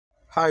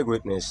Hi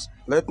greatness,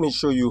 let me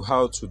show you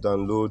how to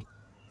download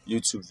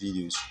YouTube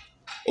videos.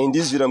 In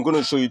this video, I'm going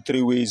to show you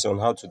 3 ways on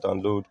how to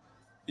download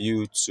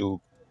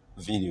YouTube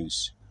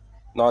videos.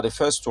 Now the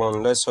first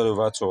one, let's head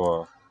over to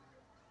our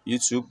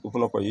YouTube,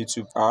 open up our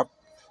YouTube app,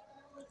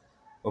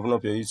 open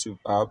up your YouTube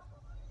app.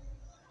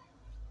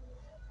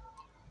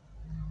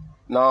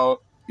 Now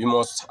you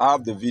must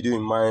have the video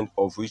in mind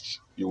of which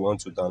you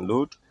want to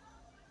download.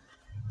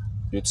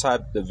 You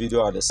type the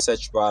video at the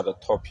search bar at the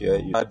top here.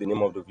 You type the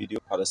name of the video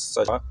at the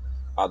search bar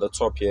at the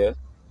top here.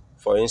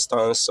 For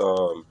instance,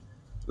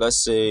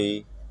 let's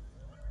say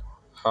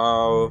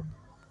how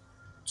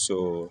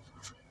to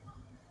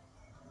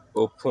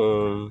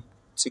open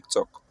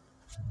TikTok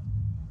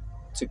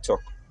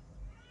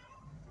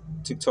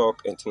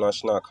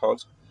international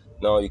account.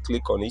 Now you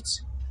click on it.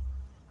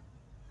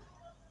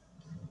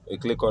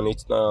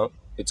 Now,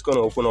 it's going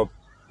to open up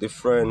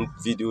different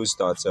videos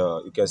that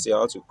you can see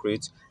how to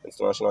create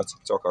international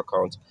TikTok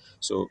account.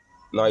 So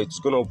now it's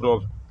going to open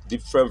up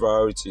different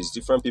varieties,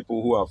 different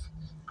people who have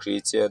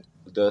created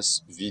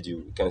this video.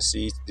 You can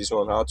see this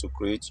one, how to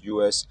create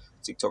US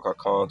TikTok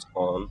account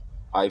on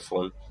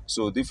iPhone.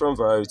 So different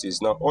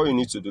varieties. Now all you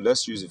need to do,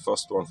 let's use the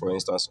first one for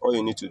instance. All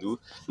you need to do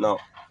now,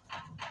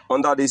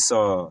 under this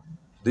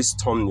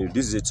thumbnail,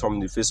 this is a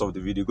thumbnail face of the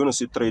video, you're going to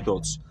see 3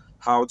 dots.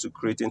 How to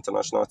create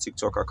international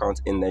TikTok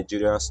account in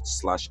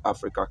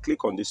Nigeria/Africa.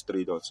 Click on these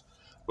 3 dots.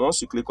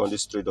 Once you click on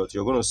these 3 dots,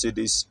 you're going to see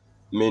this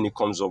menu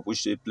comes up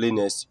which say play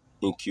next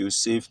in queue,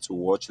 save to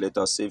watch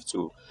later, save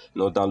to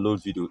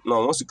download video.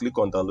 Now once you click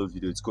on download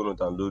video, it's going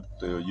to download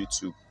to your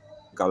YouTube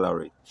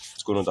gallery.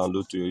 It's going to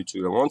download to your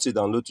YouTube. And once it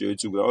downloads to your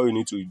YouTube, all you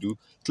need to do,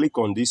 click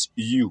on this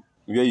U,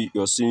 where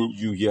you're seeing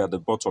you here at the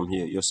bottom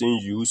here. You're seeing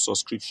you,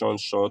 subscription,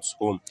 shorts,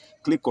 home.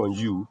 Click on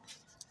you.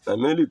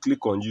 And when you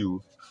click on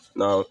you,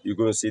 now you're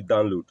going to see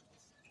download.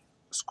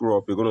 Scroll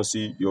up, you're going to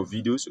see your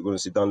videos. You're going to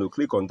see download.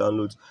 Click on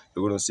download.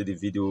 You're going to see the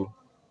video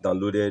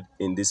downloaded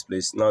in this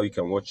place. Now you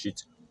can watch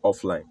it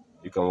offline.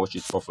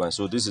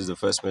 So this is the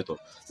first method.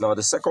 Now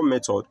the second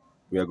method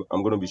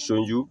I'm going to be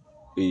showing you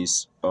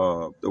is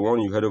the one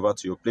you head over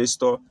to your Play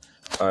Store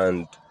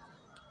and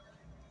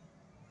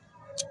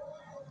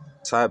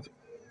type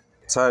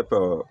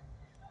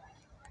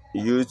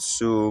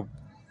YouTube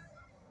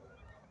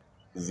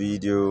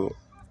video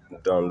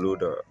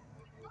downloader.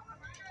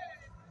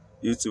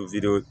 YouTube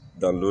video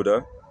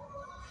downloader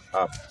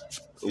app.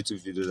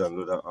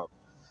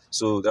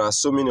 So there are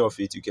so many of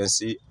it. You can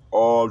see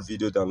all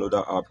video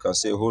downloader app. You can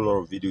see a whole lot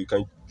of video. You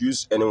can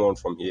use anyone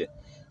from here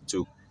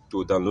to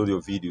download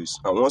your videos.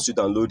 And once you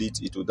download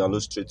it, it will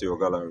download straight to your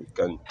gallery. You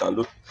can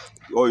download.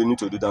 All you need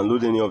to do,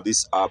 download any of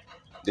this app.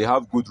 They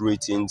have good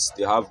ratings.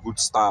 They have good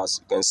stars.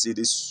 You can see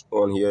this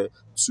one here,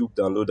 Tube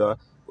downloader.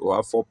 We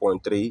have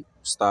 4.3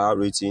 star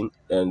rating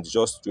and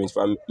just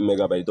 25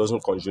 megabyte. It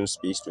doesn't consume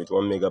space.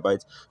 21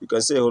 megabyte. You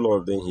can see a whole lot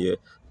of them here.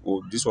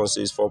 Well, this one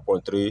says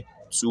 4.3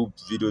 Tube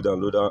video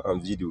downloader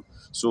and video.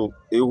 So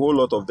a whole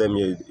lot of them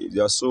here.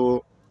 They are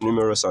so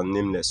numerous and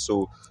nameless.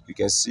 So you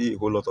can see a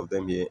whole lot of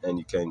them here, and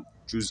you can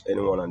choose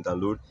anyone and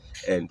download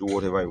and do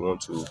whatever you want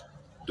to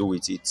do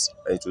with it,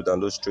 and it will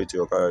download straight to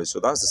your gallery.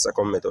 So that's the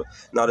second method.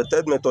 Now the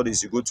third method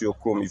is you go to your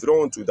Chrome. If you don't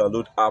want to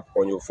download app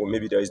on your phone,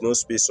 maybe there is no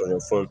space on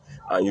your phone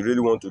and you really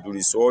want to do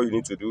this, so all you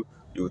need to do,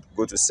 you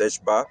go to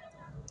search bar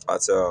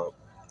at your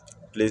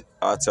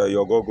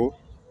Google.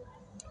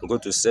 Go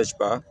to search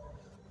bar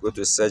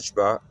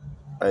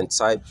and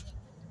type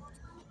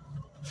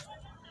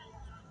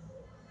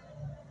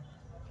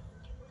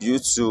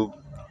YouTube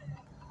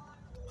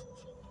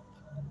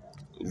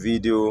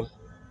video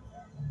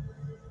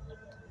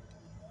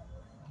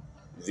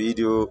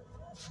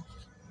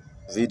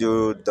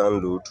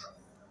download,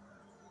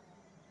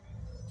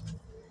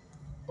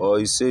 or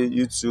you say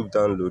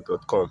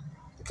youtubedownload.com.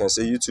 You can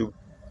say YouTube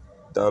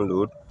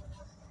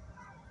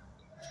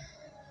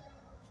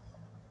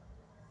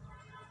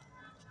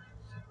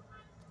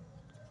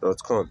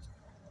download.com.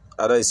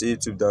 Either you say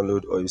YouTube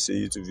download or you say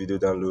YouTube video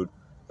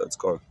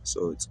download.com.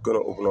 So it's gonna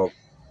open up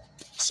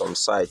some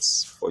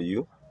sites for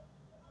you.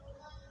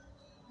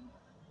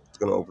 It's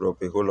gonna open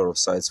up a whole lot of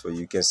sites for you.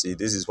 You can see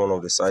this is one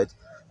of the sites,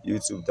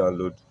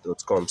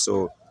 youtubedownload.com.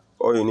 So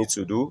all you need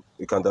to do,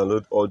 you can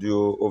download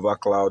audio over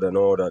cloud and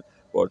all that.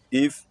 But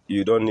if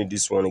you don't need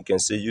this one, you can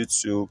say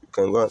YouTube. You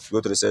can go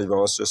to the search bar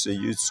and also say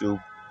YouTube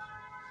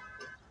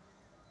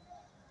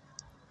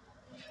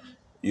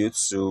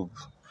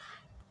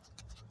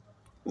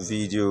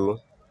video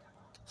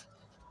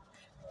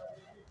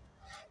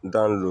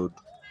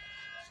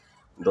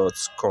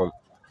download.com.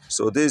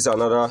 So this is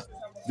another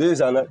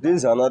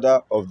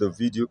of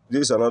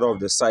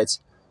the sites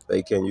that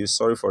you can use.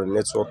 Sorry for the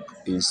network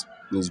is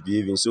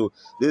misbehaving. So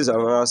this is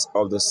another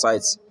of the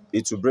sites.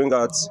 It will bring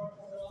out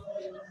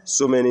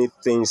so many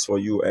things for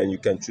you, and you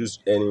can choose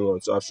anyone.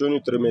 So I've shown you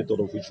 3 methods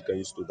of which you can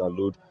use to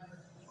download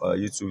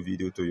YouTube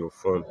video to your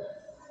phone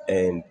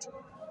and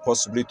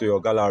possibly to your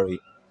gallery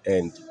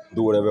and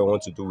do whatever you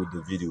want to do with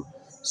the video.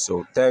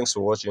 So thanks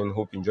for watching.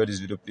 Hope you enjoyed this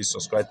video. Please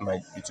subscribe to my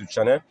YouTube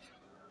channel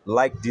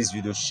like this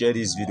video, share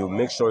this video,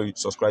 make sure you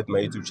subscribe to my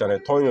YouTube channel,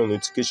 turn your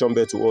notification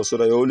bell to all so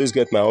that you always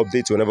get my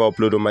updates whenever I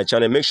upload on my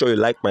channel. Make sure you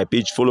like my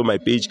page, follow my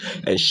page,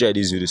 and share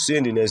this video. See you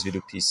in the next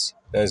video. Peace.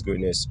 Let's go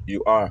next.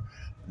 You are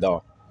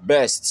the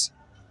best.